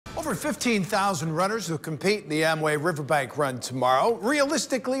Over 15,000 runners will compete in the Amway River Bank Run tomorrow.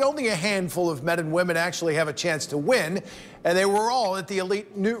 Realistically, only a handful of men and women actually have a chance to win, and they were all at the Elite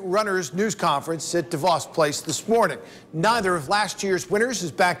Runners News Conference at DeVos Place this morning. Neither of last year's winners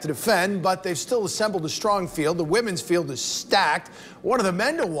is back to defend, but they've still assembled a strong field. The women's field is stacked. One of the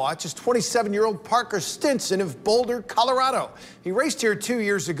men to watch is 27-year-old Parker Stinson of Boulder, Colorado. He raced here 2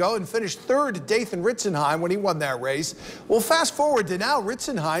 years ago and finished third to Dathan Ritzenheim when he won that race. Well, fast forward to now,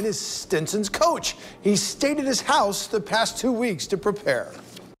 Ritzenheim is Stinson's coach. He stayed at his house the past 2 weeks to prepare.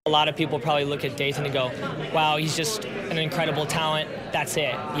 A lot of people probably look at Dathan and go, wow, he's just an incredible talent. That's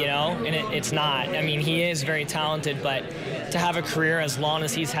it, you know? And it's not. I mean, he is very talented, but to have a career as long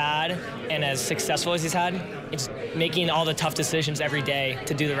as he's had and as successful as he's had, it's making all the tough decisions every day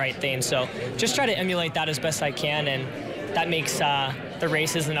to do the right thing. So just try to emulate that as best I can, and that makes the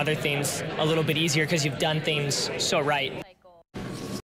races and other things a little bit easier because you've done things so right.